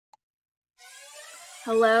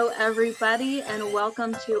Hello, everybody, and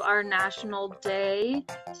welcome to our National Day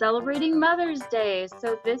celebrating Mother's Day.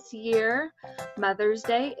 So this year, Mother's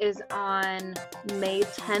Day is on May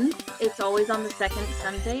 10th. It's always on the second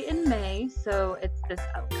Sunday in May, so it's this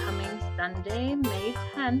upcoming Sunday, May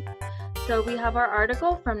 10th. So we have our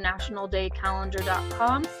article from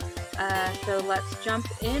nationaldaycalendar.com. So let's jump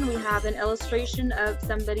in. We have an illustration of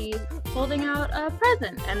somebody holding out a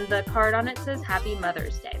present, and the card on it says Happy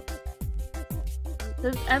Mother's Day.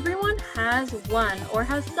 Says everyone has one or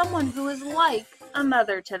has someone who is like a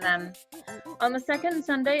mother to them. On the second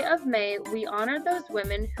Sunday of May, we honor those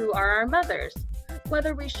women who are our mothers.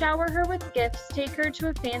 Whether we shower her with gifts, take her to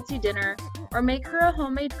a fancy dinner, or make her a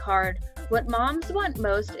homemade card, what moms want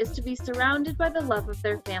most is to be surrounded by the love of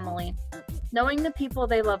their family. Knowing the people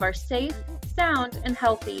they love are safe, sound, and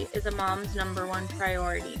healthy is a mom's #1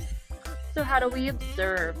 priority. So how do we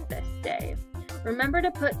observe this day? Remember to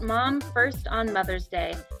put Mom first on Mother's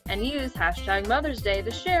Day and use hashtag Mother's Day to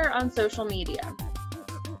share on social media.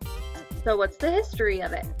 So what's the history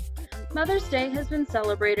of it? Mother's Day has been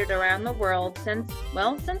celebrated around the world since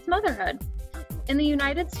motherhood. In the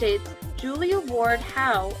United States, Julia Ward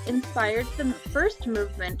Howe inspired the first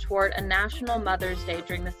movement toward a national Mother's Day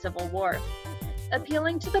during the Civil War.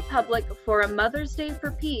 Appealing to the public for a Mother's Day for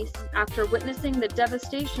peace after witnessing the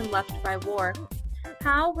devastation left by war,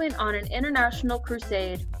 Howe went on an international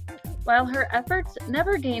crusade. While her efforts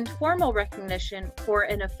never gained formal recognition for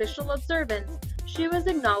an official observance, she was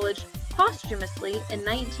acknowledged posthumously in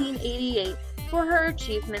 1988 for her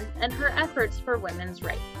achievements and her efforts for women's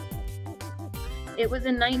rights. It was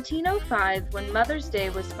in 1905 when Mother's Day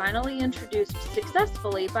was finally introduced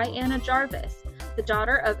successfully by Anna Jarvis, the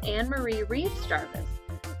daughter of Anne Marie Reeves Jarvis,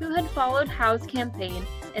 who had followed Howe's campaign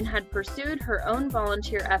and had pursued her own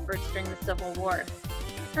volunteer efforts during the Civil War.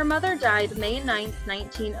 Her mother died May 9,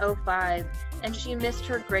 1905, and she missed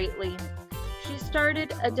her greatly. She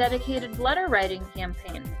started a dedicated letter-writing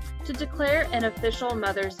campaign to declare an official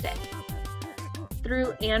Mother's Day.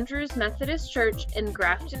 Through Andrews Methodist Church in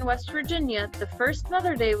Grafton, West Virginia, the first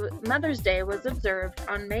Mother's Day was observed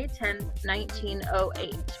on May 10,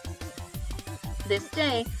 1908. This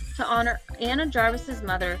day, to honor Anna Jarvis's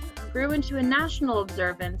mother, grew into a national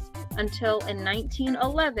observance until in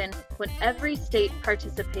 1911 when every state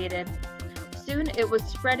participated. Soon it was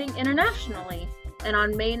spreading internationally, and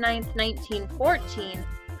on May 9, 1914,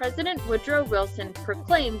 President Woodrow Wilson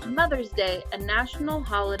proclaimed Mother's Day a national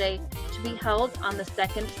holiday to be held on the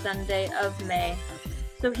second Sunday of May.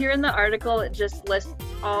 So here in the article, it just lists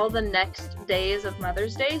all the next days of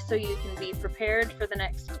Mother's Day so you can be prepared for the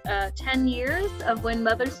next 10 years of when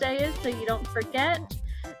Mother's Day is so you don't forget.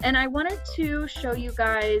 And I wanted to show you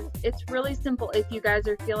guys, it's really simple. If you guys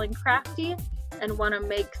are feeling crafty and want to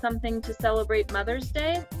make something to celebrate Mother's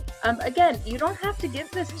Day, again, you don't have to give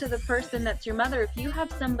this to the person that's your mother. If you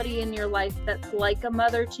have somebody in your life that's like a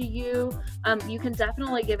mother to you, you can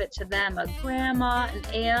definitely give it to them, a grandma, an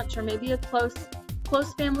aunt, or maybe a close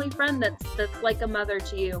family friend that's like a mother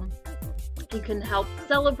to you. You can help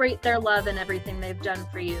celebrate their love and everything they've done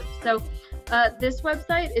for you. So this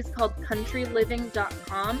website is called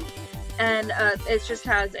countryliving.com, and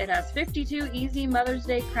it has 52 easy Mother's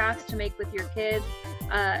Day crafts to make with your kids.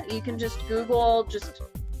 You can just Google, just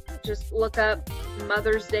look up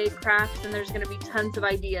Mother's Day crafts, and there's going to be tons of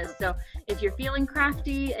ideas. So if you're feeling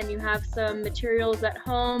crafty and you have some materials at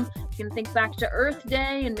home, you can think back to Earth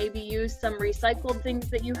Day and maybe use some recycled things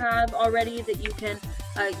that you have already that you can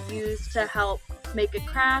use to help make a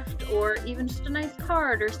craft, or even just a nice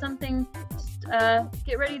card or something. Just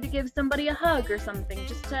get ready to give somebody a hug or something,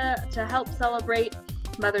 just to help celebrate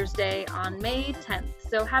Mother's Day on May 10th.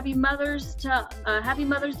 So happy Mother's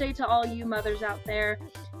Day to all you mothers out there,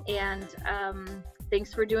 and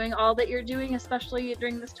thanks for doing all that you're doing, especially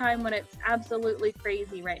during this time when it's absolutely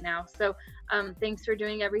crazy right now. So thanks for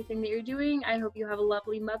doing everything that you're doing. I hope you have a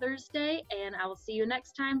lovely Mother's Day, and I will see you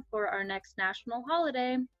next time for our next national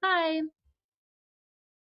holiday. Bye!